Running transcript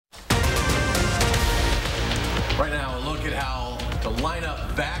look at how to line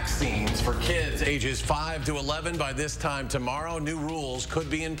up vaccines for kids ages 5 to 11 by this time tomorrow. New rules could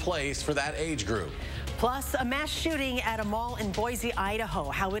be in place for that age group. Plus, a mass shooting at a mall in Boise, Idaho.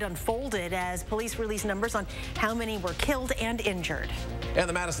 How it unfolded as police released numbers on how many were killed and injured. And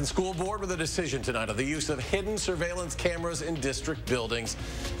the Madison School Board with a decision tonight on the use of hidden surveillance cameras in district buildings.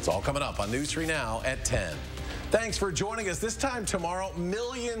 It's all coming up on News 3 Now at 10. Thanks for joining us. This time tomorrow,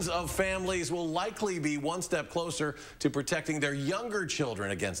 millions of families will likely be one step closer to protecting their younger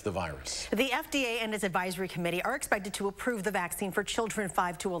children against the virus. The FDA and its advisory committee are expected to approve the vaccine for children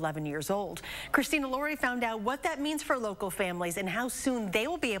 5 to 11 years old. Christina Laurie found out what that means for local families and how soon they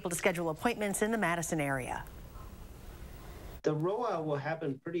will be able to schedule appointments in the Madison area. The rollout will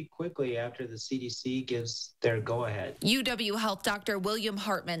happen pretty quickly after the CDC gives their go-ahead. UW Health Dr. William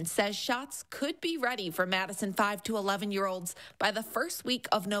Hartman says shots could be ready for Madison 5 to 11-year-olds by the first week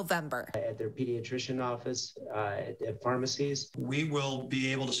of November. At their pediatrician office, at pharmacies. We will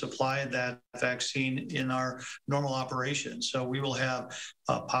be able to supply that vaccine in our normal operations. So we will have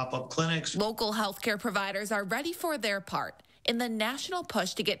pop-up clinics. Local healthcare providers are ready for their part in the national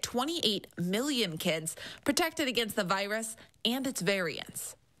push to get 28 million kids protected against the virus and its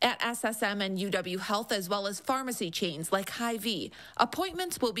variants. At SSM and UW Health, as well as pharmacy chains like Hy-Vee,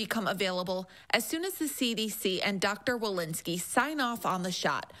 appointments will become available as soon as the CDC and Dr. Walensky sign off on the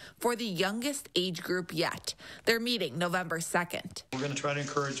shot for the youngest age group yet. They're meeting November 2nd. We're going to try to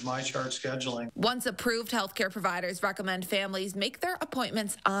encourage MyChart scheduling. Once approved, healthcare providers recommend families make their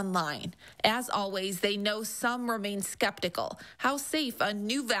appointments online. As always, they know some remain skeptical how safe a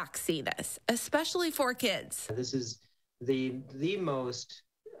new vaccine is, especially for kids. This is the most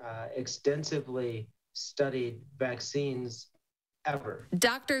extensively studied vaccines ever.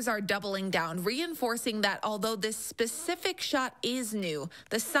 Doctors are doubling down, reinforcing that although this specific shot is new,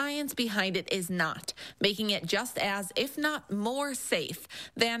 the science behind it is not, making it just as, if not more safe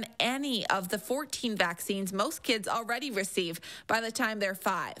than any of the 14 vaccines most kids already receive by the time they're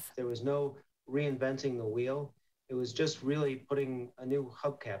 5. There was no reinventing the wheel. It was just really putting a new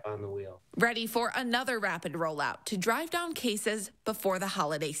hubcap on the wheel. Ready for another rapid rollout to drive down cases before the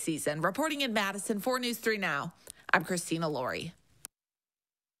holiday season. Reporting in Madison for News 3 Now, I'm Christina Laurie.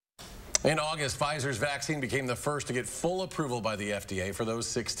 In August, Pfizer's vaccine became the first to get full approval by the FDA for those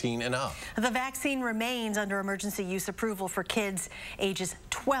 16 and up. The vaccine remains under emergency use approval for kids ages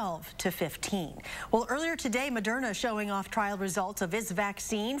 12 to 15. Well, earlier today, Moderna showing off trial results of its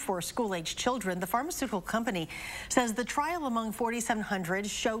vaccine for school-age children. The pharmaceutical company says the trial among 4,700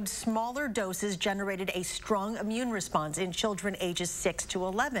 showed smaller doses generated a strong immune response in children ages 6 to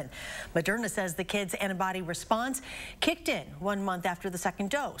 11. Moderna says the kids' antibody response kicked in 1 month after the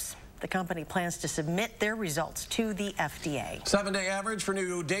second dose. The company plans to submit their results to the FDA. 7-day average for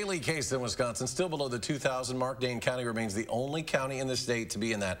new daily cases in Wisconsin, still below the 2,000 mark. Dane County remains the only county in the state to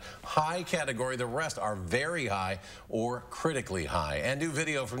be in that high category. The rest are very high or critically high. And new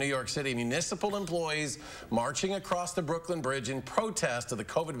video from New York City. Municipal employees marching across the Brooklyn Bridge in protest of the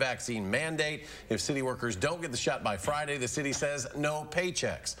COVID vaccine mandate. If city workers don't get the shot by Friday, the city says no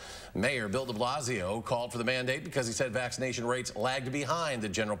paychecks. Mayor Bill de Blasio called for the mandate because he said vaccination rates lagged behind the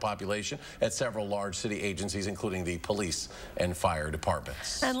general population at several large city agencies, including the police and fire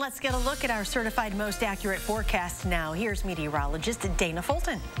departments. And let's get a look at our certified most accurate forecast now. Here's meteorologist Dana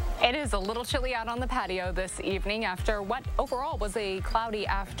Fulton. It is a little chilly out on the patio this evening after what overall was a cloudy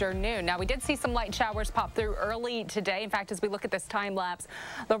afternoon. Now, we did see some light showers pop through early today. In fact, as we look at this time lapse,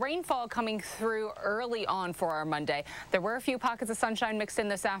 the rainfall coming through early on for our Monday. There were a few pockets of sunshine mixed in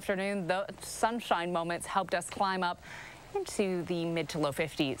this afternoon. The sunshine moments helped us climb up into the mid to low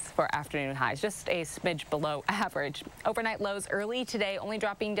 50s for afternoon highs, just a smidge below average. Overnight lows early today only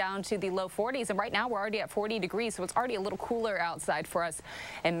dropping down to the low 40s, and right now we're already at 40 degrees, so it's already a little cooler outside for us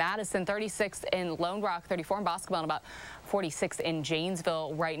in Madison. 36 in Lone Rock, 34 in Boscobel, and about 46 in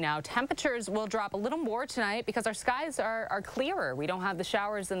Janesville right now. Temperatures will drop a little more tonight because our skies are clearer. We don't have the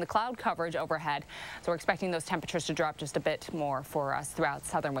showers and the cloud coverage overhead, so we're expecting those temperatures to drop just a bit more for us throughout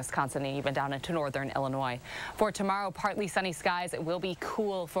southern Wisconsin and even down into northern Illinois. For tomorrow, partly sunny skies. It will be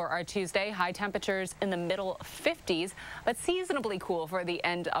cool for our Tuesday. High temperatures in the middle 50s, but seasonably cool for the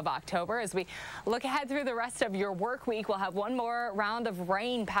end of October. As we look ahead through the rest of your work week, we'll have one more round of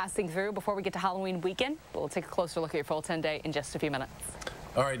rain passing through before we get to Halloween weekend. We'll take a closer look at your full 10-day in just a few minutes.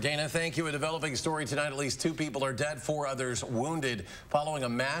 All right, Dana, thank you. A developing story tonight. At least 2 people are dead, 4 others wounded following a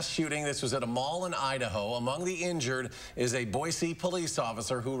mass shooting. This was at a mall in Idaho. Among the injured is a Boise police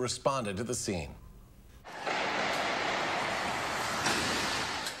officer who responded to the scene.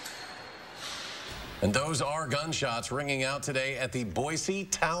 And those are gunshots ringing out today at the Boise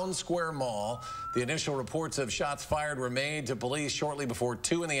Town Square Mall. The initial reports of shots fired were made to police shortly before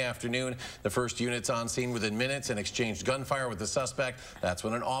 2 in the afternoon. The first units on scene within minutes and exchanged gunfire with the suspect. That's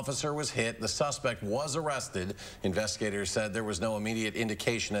when an officer was hit. The suspect was arrested. Investigators said there was no immediate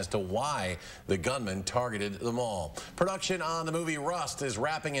indication as to why the gunman targeted the mall. Production on the movie Rust is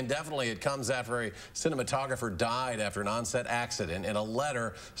wrapping indefinitely. It comes after a cinematographer died after an on-set accident. In a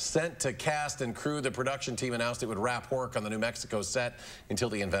letter sent to cast and crew, the production team announced it would wrap work on the New Mexico set until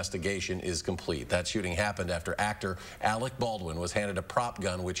the investigation is complete. That shooting happened after actor Alec Baldwin was handed a prop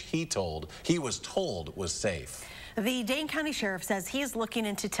gun, which he was told was safe. The Dane County Sheriff says he is looking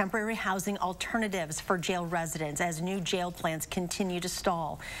into temporary housing alternatives for jail residents as new jail plans continue to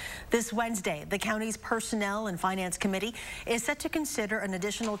stall. This Wednesday, the county's Personnel and Finance Committee is set to consider an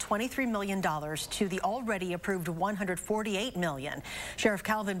additional $23 million to the already approved $148 million. Sheriff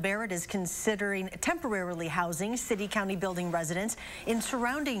Calvin Barrett is considering temporarily housing city-county building residents in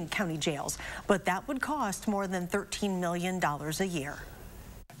surrounding county jails, but that would cost more than $13 million a year.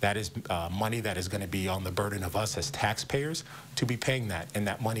 That is money that is going to be on the burden of us as taxpayers to be paying that, and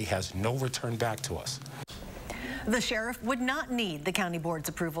that money has no return back to us. The sheriff would not need the county board's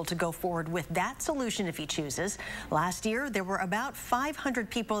approval to go forward with that solution if he chooses. Last year, there were about 500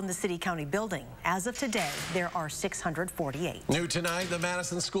 people in the city-county building. As of today, there are 648. New tonight, the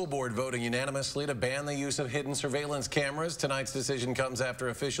Madison School Board voting unanimously to ban the use of hidden surveillance cameras. Tonight's decision comes after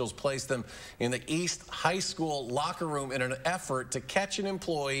officials placed them in the East High School locker room in an effort to catch an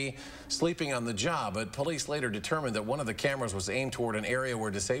employee sleeping on the job. But police later determined that one of the cameras was aimed toward an area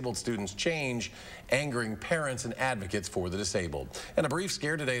where disabled students change, angering parents and advocates for the disabled. And a brief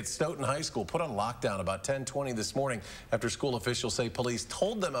scare today at Stoughton High School put on lockdown about 10:20 this morning after school officials say police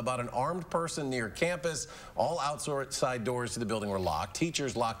told them about an armed person near campus. All outside doors to the building were locked.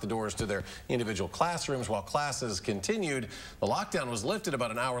 Teachers locked the doors to their individual classrooms while classes continued. The lockdown was lifted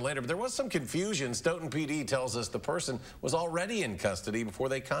about an hour later, but there was some confusion. Stoughton PD tells us the person was already in custody before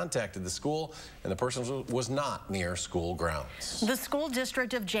they contacted the school, and the person was not near school grounds. The school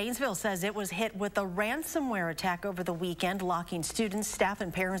district of Janesville says it was hit with a ransomware attack over the weekend, locking students, staff,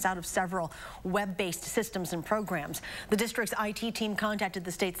 and parents out of several web-based systems and programs. The district's IT team contacted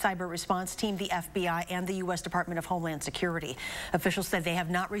the state's cyber response team, the FBI, and the U.S. Department of Homeland Security. Officials said they have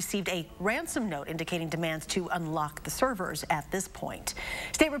not received a ransom note indicating demands to unlock the servers at this point.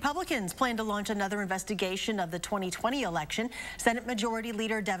 State Republicans plan to launch another investigation of the 2020 election. Senate Majority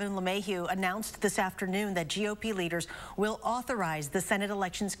Leader Devin LeMahieu announced this afternoon that GOP leaders will authorize the Senate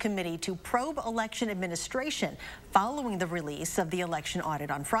Elections Committee to probe election administration following the release of the election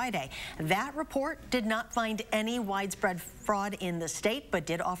audit on Friday. That report did not find any widespread fraud in the state, but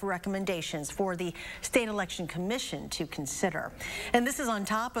did offer recommendations for the State Election Commission to consider. And this is on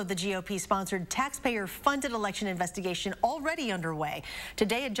top of the GOP-sponsored taxpayer-funded election investigation already underway.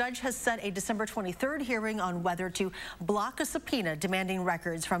 Today, a judge has set a December 23rd hearing on whether to block a subpoena demanding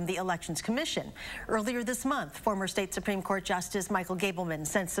records from the Elections Commission. Earlier this month, former state Supreme Court Justice Michael Gableman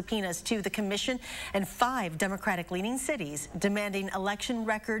sent subpoenas to the commission and 5 Democratic-leaning cities demanding election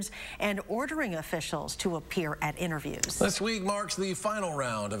records and ordering officials to appear at interviews. This week marks the final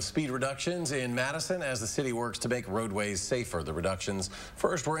round of speed reductions in Madison as the city works to make roadways safer. The reductions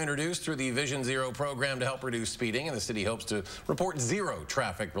first were introduced through the Vision Zero program to help reduce speeding, and the city hopes to report 0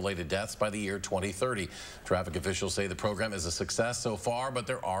 traffic-related deaths by the year 2030. Traffic officials say the program is a success so far, but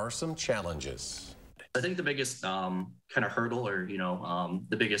there are some challenges. I think the biggest kind of hurdle, or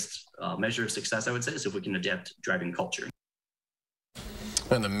the biggest measure of success, I would say, is if we can adapt driving culture.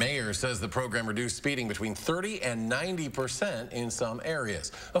 And the mayor says the program reduced speeding between 30 and 90% in some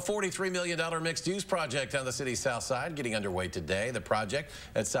areas. A $43 million mixed-use project on the city's south side getting underway today. The project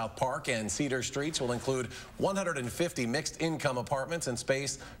at South Park and Cedar Streets will include 150 mixed-income apartments and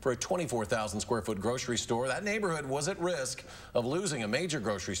space for a 24,000-square-foot grocery store. That neighborhood was at risk of losing a major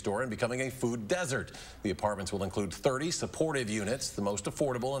grocery store and becoming a food desert. The apartments will include 30 supportive units, the most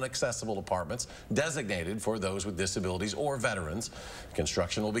affordable and accessible apartments designated for those with disabilities or veterans. Construction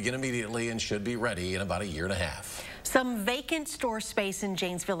will begin immediately and should be ready in about a year and a half. Some vacant store space in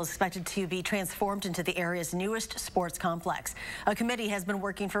Janesville is expected to be transformed into the area's newest sports complex. A committee has been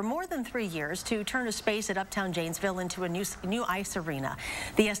working for more than 3 years to turn a space at Uptown Janesville into a new ice arena.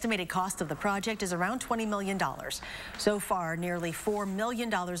 The estimated cost of the project is around $20 million. So far, nearly $4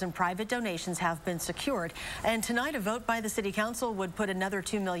 million in private donations have been secured, and tonight a vote by the City Council would put another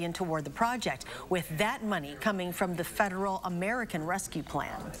 $2 million toward the project, with that money coming from the federal American Rescue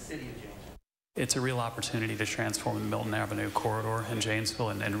Plan. It's a real opportunity to transform the Milton Avenue corridor in Janesville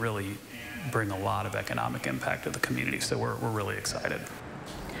and really bring a lot of economic impact to the community, so we're really excited.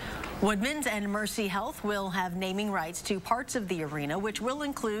 Woodman's and Mercy Health will have naming rights to parts of the arena, which will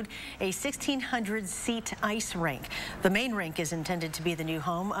include a 1,600-seat ice rink. The main rink is intended to be the new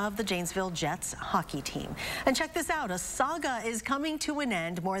home of the Janesville Jets hockey team. And check this out, a saga is coming to an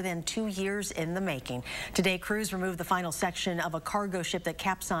end more than 2 years in the making. Today, crews removed the final section of a cargo ship that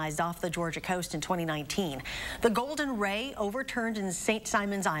capsized off the Georgia coast in 2019. The Golden Ray overturned in St.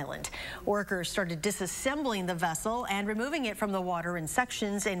 Simon's Island. Workers started disassembling the vessel and removing it from the water in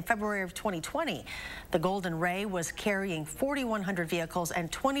sections in February of 2020. The Golden Ray was carrying 4,100 vehicles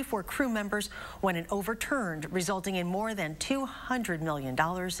and 24 crew members when it overturned, resulting in more than $200 million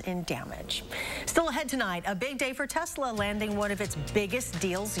in damage. Still ahead tonight, a big day for Tesla, landing one of its biggest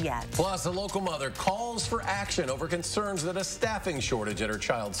deals yet. Plus, a local mother calls for action over concerns that a staffing shortage at her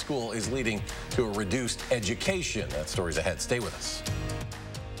child's school is leading to a reduced education. That story's ahead. Stay with us.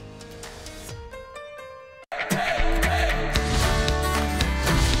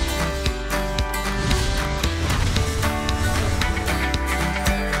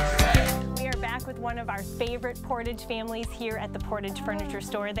 One of our favorite Portage families here at the Portage Furniture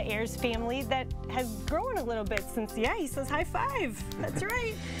Store, the Ayers family, that has grown a little bit since, yeah, he says high five. That's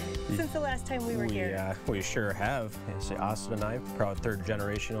right. Since the last time we were here. We sure have. Austin and I, proud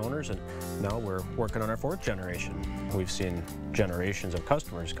third-generation owners, and now we're working on our fourth generation. We've seen generations of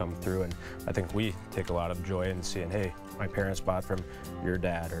customers come through, and I think we take a lot of joy in seeing, hey, my parents bought from your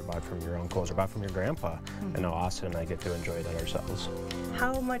dad, or bought from your uncles, or bought from your grandpa, and now Austin and I get to enjoy that ourselves.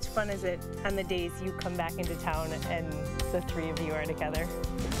 How much fun is it on the days you come back into town and the three of you are together?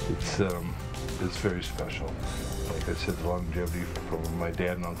 It's very special. Like I said, the longevity from when my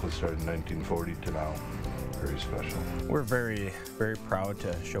dad and uncle started in 1940 to now, very special. We're very, very proud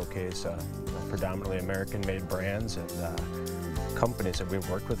to showcase predominantly American-made brands and companies that we've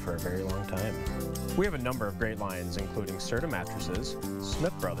worked with for a very long time. We have a number of great lines, including Serta mattresses,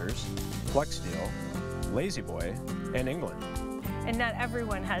 Smith Brothers, Flex Steel, Lazy Boy, and England. And not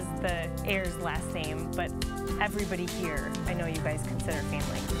everyone has the Ayers last name, but everybody here, I know you guys consider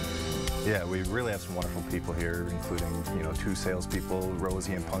family. Yeah, we really have some wonderful people here, including, two salespeople,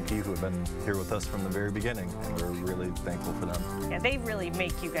 Rosie and Punky, who have been here with us from the very beginning, and we're really thankful for them. Yeah, they really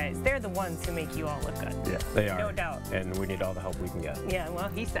make you guys, they're the ones who make you all look good. Yeah, they are. No doubt. And we need all the help we can get. Yeah, well,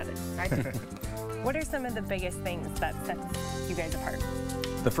 he said it. I did. What are some of the biggest things that sets you guys apart?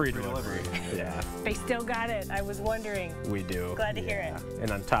 The free delivery. Yeah. They still got it. I was wondering. We do. Glad to hear it. And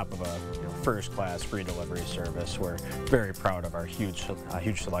on top of a first-class free delivery service, we're very proud of our huge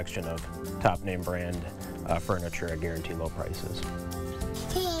selection of top name brand furniture at guaranteed low prices.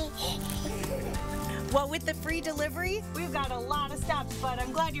 Well, with the free delivery, we've got a lot of stops, but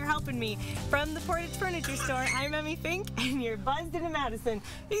I'm glad you're helping me. From the Portage Furniture Store, I'm Emmy Fink, and you're buzzed into Madison.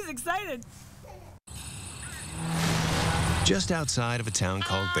 He's excited. Just outside of a town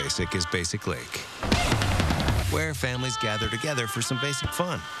called Basic is Basic Lake, where families gather together for some basic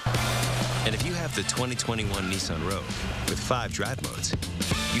fun. And if you have the 2021 Nissan Rogue with 5 drive modes,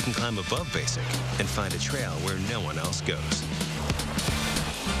 you can climb above Basic and find a trail where no one else goes.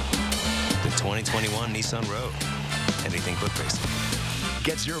 The 2021 Nissan Rogue, anything but basic.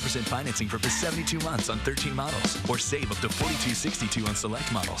 Get 0% financing for up to 72 months on 13 models, or save up to $42.62 on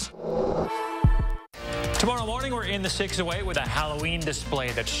select models. Tomorrow morning, we're in the 608 with a Halloween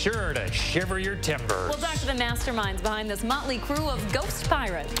display that's sure to shiver your timbers. We'll talk to the masterminds behind this motley crew of ghost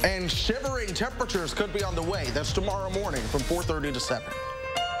pirates. And shivering temperatures could be on the way. That's tomorrow morning from 4:30 to 7.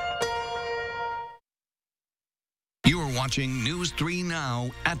 You are watching News 3 Now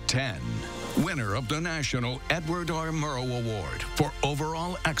at 10. Winner of the National Edward R. Murrow Award for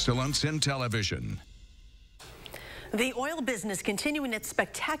Overall Excellence in Television. The oil business continuing its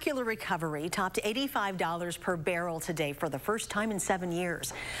spectacular recovery, topped $85 per barrel today for the first time in 7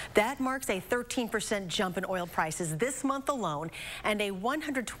 years. That marks a 13% jump in oil prices this month alone and a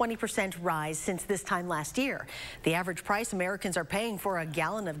 120% rise since this time last year. The average price Americans are paying for a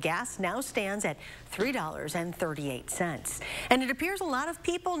gallon of gas now stands at $3.38. And it appears a lot of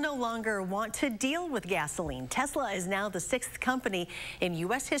people no longer want to deal with gasoline. Tesla is now the 6th company in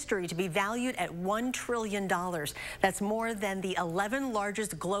U.S. history to be valued at $1 trillion. That's more than the 11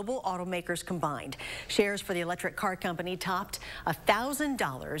 largest global automakers combined. Shares for the electric car company topped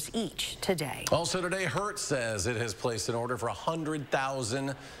 $1,000 each today. Also today, Hertz says it has placed an order for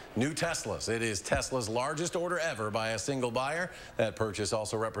 100,000 new Teslas. It is Tesla's largest order ever by a single buyer. That purchase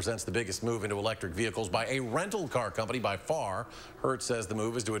also represents the biggest move into electric vehicles by a rental car company by far. Hertz says the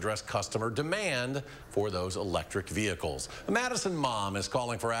move is to address customer demand for those electric vehicles. A Madison mom is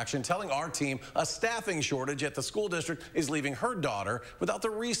calling for action, telling our team a staffing shortage at the school district is leaving her daughter without the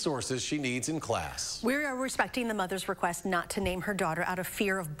resources she needs in class. We are respecting the mother's request not to name her daughter out of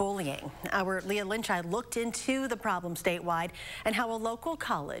fear of bullying. Our Leah Lynchide looked into the problem statewide and how a local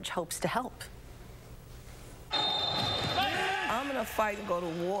college hopes to help. I'm going to fight and go to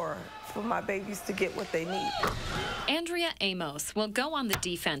war for my babies to get what they need. Andrea Amos will go on the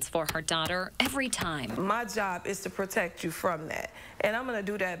defense for her daughter every time. My job is to protect you from that, and I'm going to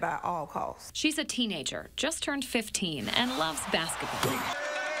do that by all costs. She's a teenager, just turned 15, and loves basketball.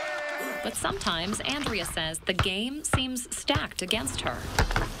 But sometimes Andrea says the game seems stacked against her.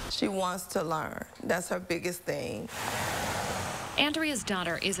 She wants to learn. That's her biggest thing. Andrea's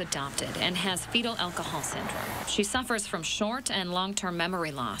daughter is adopted and has fetal alcohol syndrome. She suffers from short and long-term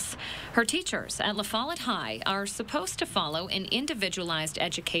memory loss. Her teachers at La Follette High are supposed to follow an individualized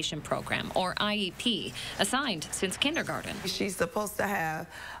education program, or IEP, assigned since kindergarten. She's supposed to have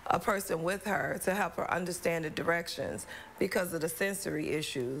a person with her to help her understand the directions because of the sensory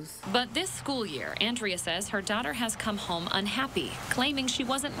issues. But this school year, Andrea says her daughter has come home unhappy, claiming she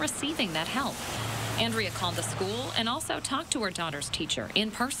wasn't receiving that help. Andrea called the school and also talked to her daughter's teacher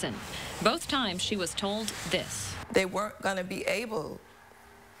in person. Both times she was told this. They weren't going to be able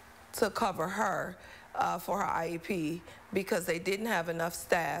to cover her for her IEP because they didn't have enough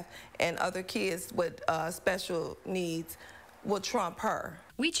staff, and other kids with special needs would trump her.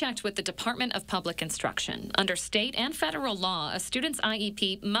 We checked with the Department of Public Instruction. Under state and federal law, a student's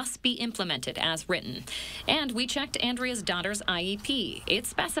IEP must be implemented as written. And we checked Andrea's daughter's IEP. It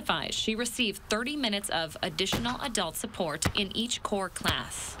specifies she received 30 minutes of additional adult support in each core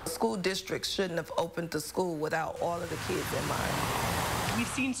class. School districts shouldn't have opened the school without all of the kids in mind. We've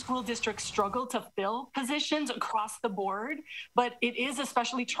seen school districts struggle to fill positions across the board, but it is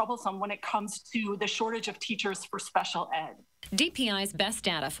especially troublesome when it comes to the shortage of teachers for special ed. DPI's best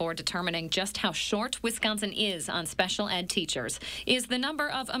data for determining just how short Wisconsin is on special ed teachers is the number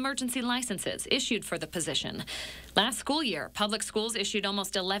of emergency licenses issued for the position. Last school year, public schools issued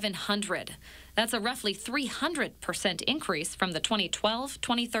almost 1,100. That's a roughly 300% increase from the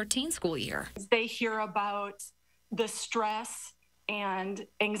 2012-2013 school year. They hear about the stress and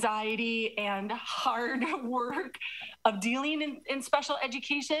anxiety and hard work of dealing in special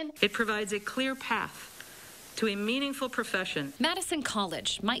education. It provides a clear path to a meaningful profession. Madison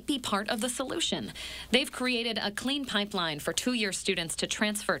College might be part of the solution. They've created a clean pipeline for two-year students to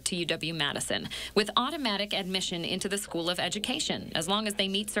transfer to UW-Madison with automatic admission into the School of Education as long as they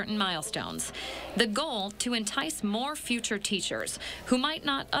meet certain milestones. The goal to entice more future teachers who might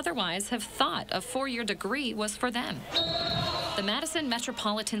not otherwise have thought a four-year degree was for them. The Madison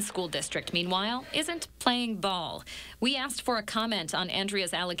Metropolitan School District, meanwhile, isn't playing ball. We asked for a comment on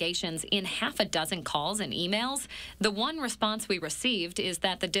Andrea's allegations in half a dozen calls and emails. The one response we received is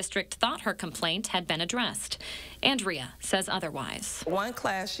that the district thought her complaint had been addressed. Andrea says otherwise. One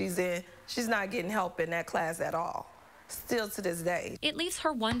class she's in, she's not getting help in that class at all. Still to this day. It leaves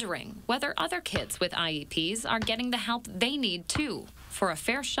her wondering whether other kids with IEPs are getting the help they need too for a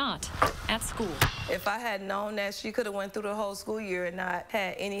fair shot at school. If I had known that she could have went through the whole school year and not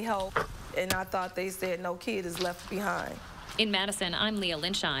had any help, and I thought they said no kid is left behind. In Madison, I'm Leah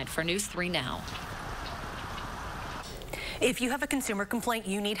Lynchide for News 3 Now. If you have a consumer complaint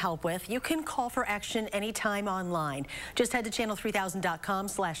you need help with, you can call for action anytime online. Just head to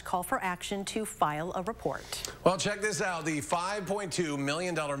channel3000.com/call-for-action to file a report. Well, check this out. The $5.2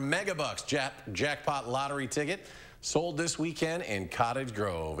 million Megabucks jackpot lottery ticket sold this weekend in Cottage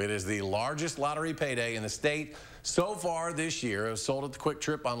Grove. It is the largest lottery payday in the state so far this year. It was sold at the Quick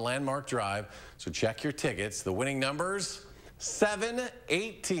Trip on Landmark Drive. So check your tickets. The winning numbers, 7,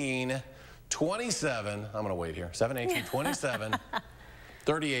 18, 27, I'm going to wait here, 7, 18, 27,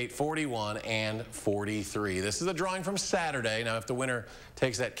 38, 41, and 43. This is a drawing from Saturday. Now, if the winner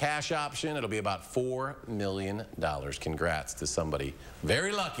takes that cash option, it'll be about $4 million. Congrats to somebody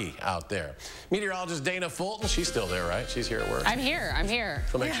very lucky out there. Meteorologist Dana Fulton, she's still there, right? She's here at work. I'm here. I'm here.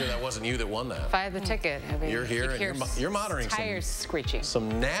 So make sure that wasn't you that won that. If I had the ticket, I mean, you're here and you're monitoring tires screeching.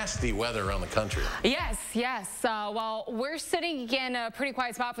 Some nasty weather around the country. Yes, yes. Well, we're sitting in a pretty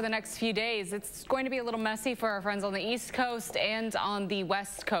quiet spot for the next few days. It's going to be a little messy for our friends on the East Coast and on the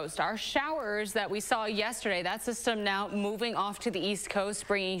West Coast. Our showers that we saw yesterday, that system now moving off to the East Coast,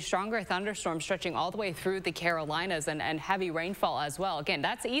 bringing stronger thunderstorms stretching all the way through the Carolinas and heavy rainfall as well. Again,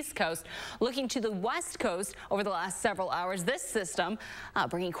 that's East Coast. Looking to the West Coast over the last several hours, this system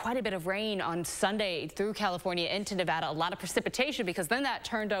bringing quite a bit of rain on Sunday through California into Nevada. A lot of precipitation because then that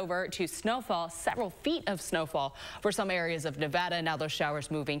turned over to snowfall several feet feet of snowfall for some areas of Nevada. Now those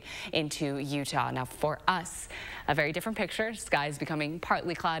showers moving into Utah. Now for us, a very different picture. Skies becoming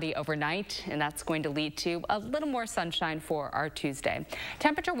partly cloudy overnight, and that's going to lead to a little more sunshine for our Tuesday.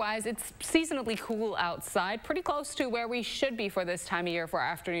 Temperature-wise, it's seasonally cool outside, pretty close to where we should be for this time of year for our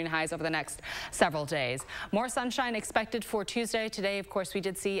afternoon highs over the next several days. More sunshine expected for Tuesday. Today, of course, we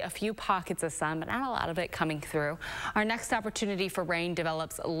did see a few pockets of sun, but not a lot of it coming through. Our next opportunity for rain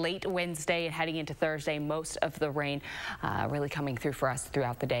develops late Wednesday and heading into Thursday. Most of the rain really coming through for us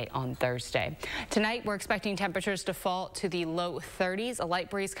throughout the day on Thursday. Tonight, we're expecting temperatures to fall to the low 30s. A light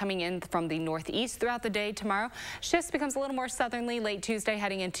breeze coming in from the northeast throughout the day tomorrow. Shifts becomes a little more southerly late Tuesday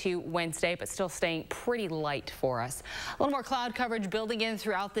heading into Wednesday, but still staying pretty light for us. A little more cloud coverage building in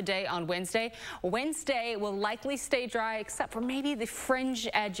throughout the day on Wednesday. Wednesday will likely stay dry except for maybe the fringe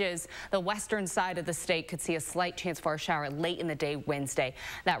edges. The western side of the state could see a slight chance for a shower late in the day Wednesday.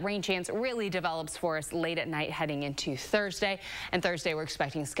 That rain chance really develops for us late at night heading into Thursday. And Thursday we're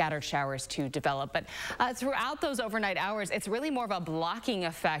expecting scattered showers to develop. But throughout those overnight hours, it's really more of a blocking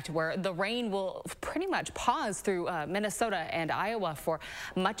effect where the rain will pretty much pause through Minnesota and Iowa for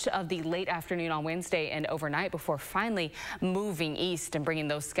much of the late afternoon on Wednesday and overnight before finally moving east and bringing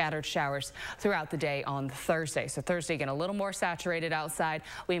those scattered showers throughout the day on Thursday. So Thursday again a little more saturated outside.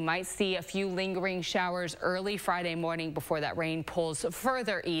 We might see a few lingering showers early Friday morning before that rain pulls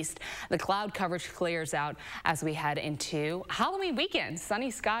further east. The cloud coverage clears out as we head into Halloween weekend.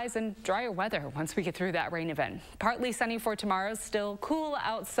 Sunny skies and drier weather once we get through that rain event. Partly sunny for tomorrow, still cool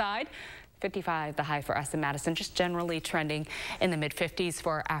outside. 55 the high for us in Madison, just generally trending in the mid-50s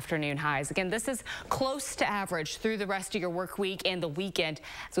for afternoon highs. Again, this is close to average through the rest of your work week and the weekend.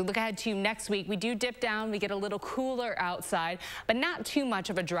 As we look ahead to next week, we do dip down. We get a little cooler outside, but not too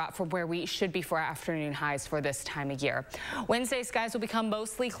much of a drop from where we should be for our afternoon highs for this time of year. Wednesday, skies will become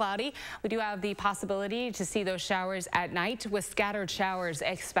mostly cloudy. We do have the possibility to see those showers at night with scattered showers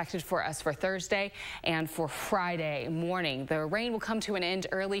expected for us for Thursday and for Friday morning. The rain will come to an end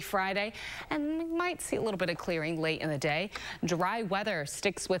early Friday, and we might see a little bit of clearing late in the day. Dry weather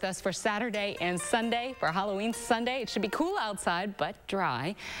sticks with us for Saturday and Sunday. For Halloween Sunday, it should be cool outside, but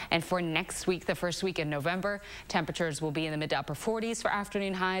dry. And for next week, the first week in November, temperatures will be in the mid to upper 40s for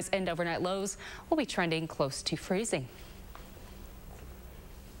afternoon highs, and overnight lows will be trending close to freezing.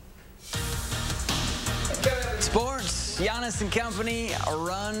 Sports, Giannis and company are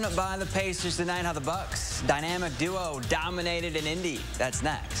run by the Pacers tonight. How the Bucks dynamic duo dominated in Indy. That's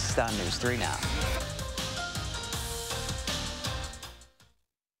next on News 3 Now.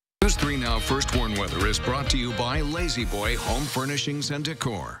 News 3 Now First Warn Weather is brought to you by Lazy Boy Home Furnishings and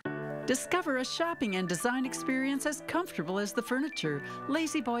Decor. Discover a shopping and design experience as comfortable as the furniture.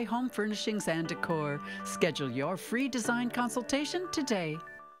 Lazy Boy Home Furnishings and Decor. Schedule your free design consultation today.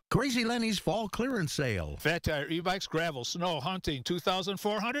 Crazy Lenny's fall clearance sale. Fat Tire e-bikes, gravel, snow, hunting,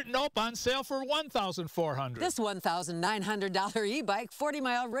 $2,400. Nope, on sale for $1,400. This $1,900 e-bike,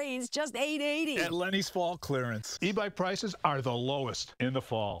 40-mile range, just $880. At Lenny's fall clearance. E-bike prices are the lowest in the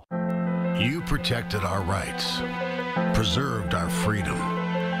fall. You protected our rights, preserved our freedom.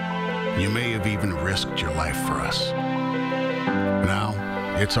 You may have even risked your life for us. Now,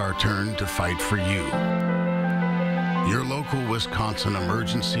 it's our turn to fight for you. Your local Wisconsin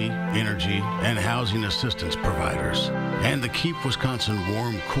emergency, energy, and housing assistance providers, and the Keep Wisconsin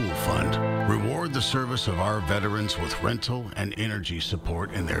Warm Cool Fund reward the service of our veterans with rental and energy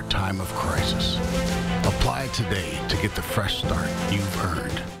support in their time of crisis. Apply today to get the fresh start you've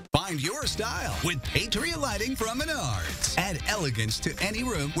earned. Find your style with Patriot Lighting from Menards. Add elegance to any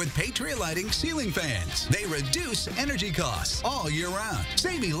room with Patriot Lighting ceiling fans. They reduce energy costs all year round.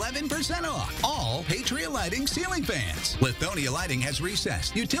 Save 11% off all Patriot Lighting ceiling fans. Lithonia Lighting has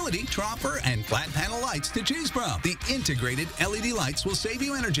recessed, utility, tropper, and flat panel lights to choose from. The integrated LED lights will save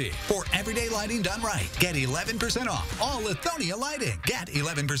you energy. For everyday lighting done right, get 11% off all Lithonia Lighting. Get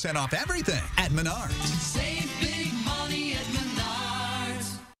 11% off everything at Menards. Save big money at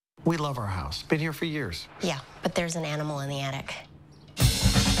Menards. We love our house. Been here for years. Yeah, but there's an animal in the attic.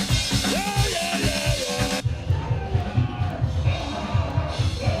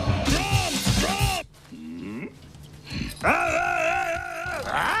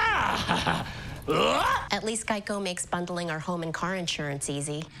 At least Geico makes bundling our home and car insurance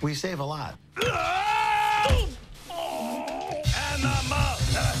easy. We save a lot.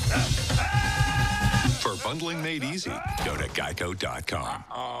 For bundling made easy, go to geico.com.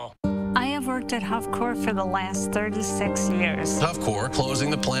 I have worked at Huffcore for the last 36 years. Huffcore closing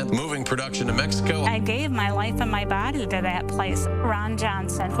the plant, moving production to Mexico. I gave my life and my body to that place. Ron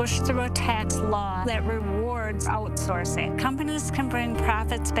Johnson pushed through a tax law that rewards outsourcing. Companies can bring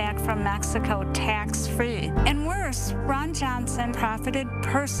profits back from Mexico tax-free. And worse, Ron Johnson profited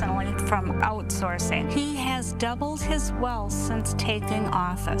personally from outsourcing. He has doubled his wealth since taking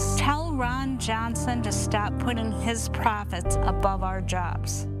office. Tell Ron Johnson to stop putting his profits above our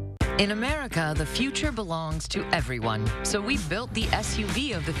jobs. In America, the future belongs to everyone. So we built the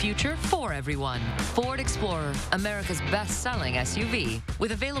SUV of the future for everyone. Ford Explorer, America's best-selling SUV,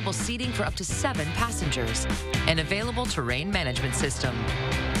 with available seating for up to 7 passengers and available terrain management system.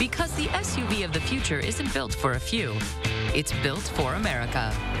 Because the SUV of the future isn't built for a few. It's built for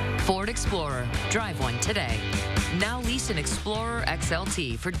America. Ford Explorer. Drive one today. Now lease an Explorer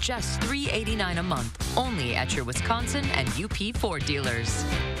XLT for just $389 a month, only at your Wisconsin and UP Ford dealers.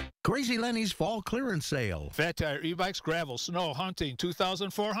 Crazy Lenny's fall clearance sale. Fat Tire e-bikes, gravel, snow, hunting,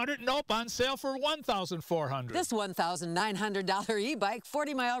 $2,400. Nope, on sale for $1,400. This $1,900 e-bike,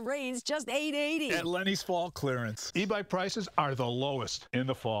 40-mile range, just $880. At Lenny's fall clearance. E-bike prices are the lowest in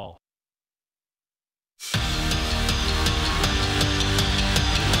the fall.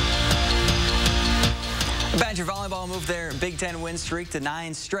 Badger volleyball moved their Big Ten win streak to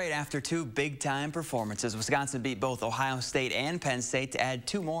 9 straight after 2 big-time performances. Wisconsin beat both Ohio State and Penn State to add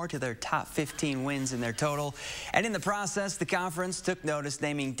 2 more to their top 15 wins in their total. And in the process, the conference took notice,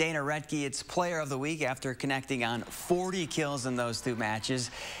 naming Dana Rettke its Player of the Week after connecting on 40 kills in those 2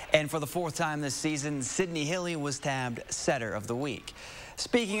 matches. And for the 4th time this season, Sydney Hilly was tabbed Setter of the Week.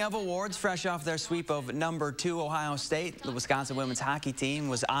 Speaking of awards, fresh off their sweep of number 2 Ohio State, the Wisconsin women's hockey team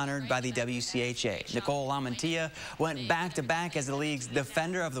was honored by the WCHA. Nicole Lamantia went back-to-back as the league's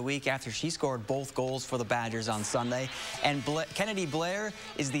Defender of the Week after she scored both goals for the Badgers on Sunday. And Kennedy Blair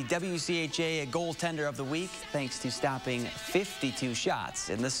is the WCHA Goaltender of the Week, thanks to stopping 52 shots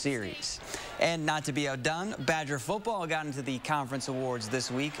in the series. And not to be outdone, Badger football got into the conference awards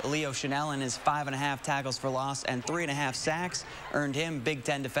this week. Leo Chanel and his 5.5 tackles for loss and 3.5 sacks earned him Big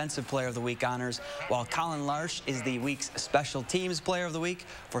Ten Defensive Player of the Week honors, while Colin Larsch is the week's Special Teams Player of the Week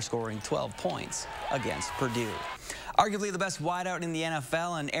for scoring 12 points against Purdue. Arguably the best wideout in the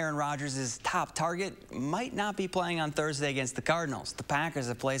NFL and Aaron Rodgers' top target might not be playing on Thursday against the Cardinals. The Packers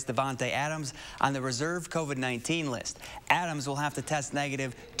have placed Devontae Adams on the reserve COVID-19 list. Adams will have to test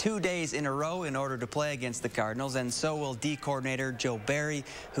negative 2 days in a row in order to play against the Cardinals, and so will D coordinator Joe Barry,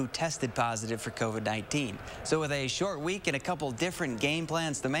 who tested positive for COVID-19. So with a short week and a couple different game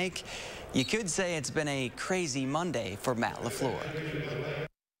plans to make, you could say it's been a crazy Monday for Matt LaFleur.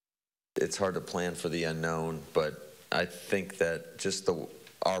 It's hard to plan for the unknown, but I think that just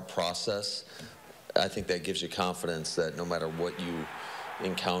our process, I think that gives you confidence that no matter what you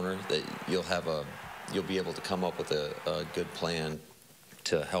encounter, that you'll be able to come up with a good plan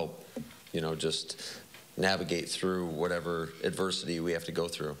to help, just navigate through whatever adversity we have to go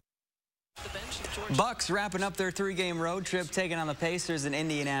through. Bucks wrapping up their 3-game road trip, taking on the Pacers in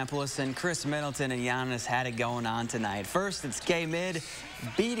Indianapolis, and Chris Middleton and Giannis had it going on tonight. First, it's K-Mid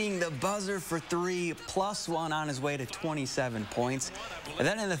beating the buzzer for 3, +1 on his way to 27 points. And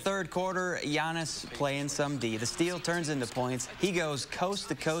then in the 3rd quarter, Giannis playing some D. The steal turns into points. He goes coast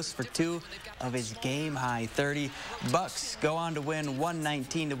to coast for 2 of his game-high 30. Bucks go on to win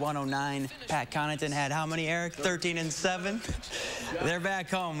 119-109. Pat Connaughton had how many, Eric? 13 and 7. They're back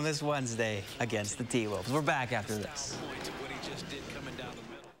home this Wednesday against the T-Wolves. We're back after this.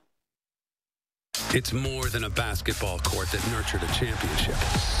 It's more than a basketball court that nurtured a championship.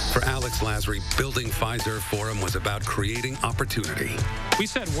 For Alex Lasry, building Pfizer Forum was about creating opportunity. We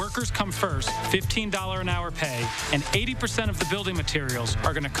said workers come first, $15 an hour pay, and 80% of the building materials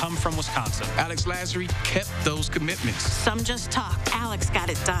are going to come from Wisconsin. Alex Lasry kept those commitments. Some just talk. Alex got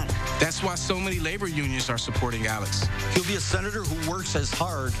it done. That's why so many labor unions are supporting Alex. He'll be a senator who works as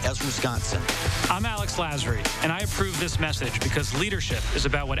hard as Wisconsin. I'm Alex Lasry, and I approve this message because leadership is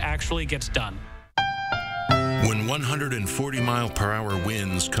about what actually gets done. When 140-mile-per-hour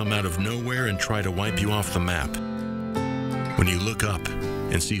winds come out of nowhere and try to wipe you off the map. When you look up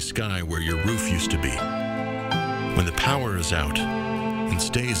and see sky where your roof used to be. When the power is out and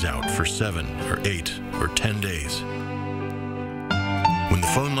stays out for 7 or 8 or 10 days. When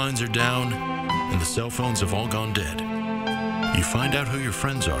the phone lines are down and the cell phones have all gone dead. You find out who your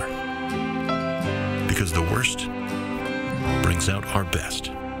friends are. Because the worst brings out our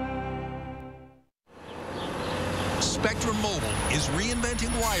best. Spectrum Mobile is reinventing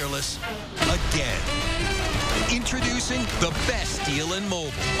wireless again. Introducing the best deal in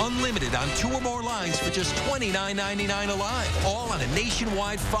mobile. Unlimited on 2 or more lines for just $29.99 a line. All on a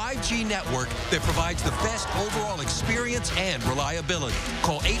nationwide 5G network that provides the best overall experience and reliability.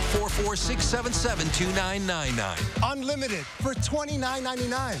 Call 844-677-2999. Unlimited for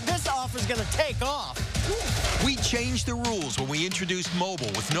 $29.99. This offer's going to take off. We changed the rules when we introduced mobile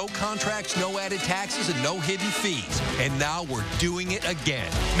with no contracts, no added taxes, and no hidden fees. And now we're doing it again,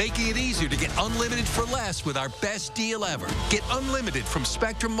 making it easier to get unlimited for less with our best deal ever. Get unlimited from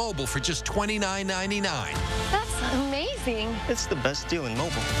Spectrum Mobile for just $29.99. That's amazing. It's the best deal in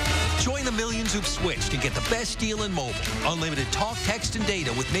mobile. Join the millions who've switched and get the best deal in mobile. Unlimited talk, text, and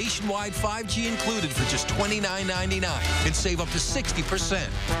data with nationwide 5G included for just $29.99 and save up to 60%.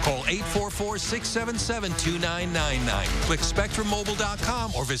 Call 844-677-2999. Click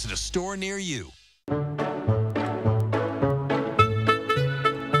SpectrumMobile.com or visit a store near you.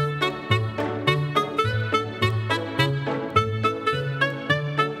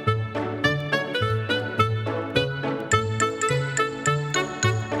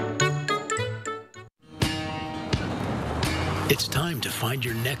 It's time to find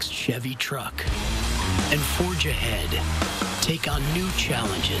your next Chevy truck and forge ahead. Take on new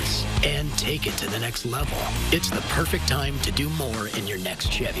challenges and take it to the next level. It's the perfect time to do more in your next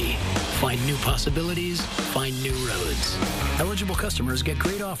Chevy. Find new possibilities, find new roads. Eligible customers get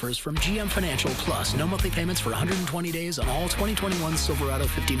great offers from GM Financial Plus. No monthly payments for 120 days on all 2021 Silverado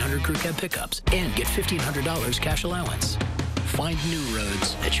 1500 Crew Cab pickups and get $1,500 cash allowance. Find new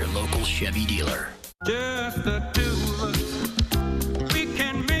roads at your local Chevy dealer. Just the two of us. We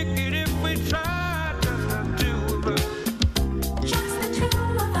can make it if we try. Just the two of us. Just the two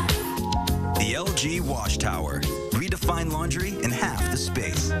of us. The LG Wash Tower. Redefine laundry in half the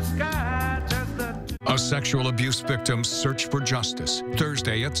space. A sexual abuse victim's search for justice.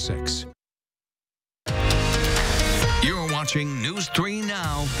 Thursday at 6. You're watching News 3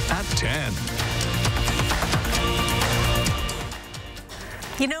 Now at 10.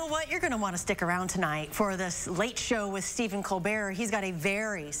 You know what? You're going to want to stick around tonight for this late show with Stephen Colbert. He's got a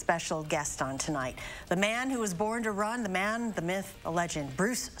very special guest on tonight. The man who was born to run, the man, the myth, the legend,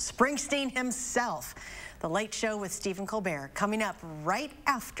 Bruce Springsteen himself. The Late Show with Stephen Colbert coming up right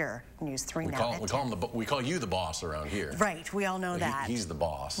after News 3 Now. We call you the boss around here. Right, we all know that. He's the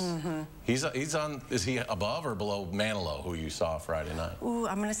boss. Mm-hmm. He's on. Is he above or below Manilow, who you saw Friday night? Ooh,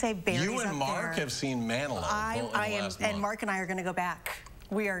 I'm going to say Barry's You and up Mark there. have seen Manilow. I am, and Mark and I are going to go back.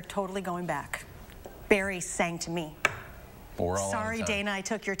 We are totally going back. Barry sang to me. We're all Sorry, Dana, I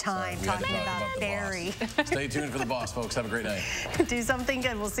took your time talking about Barry. Stay tuned for the boss, folks. Have a great night. Do something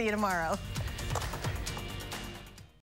good. We'll see you tomorrow.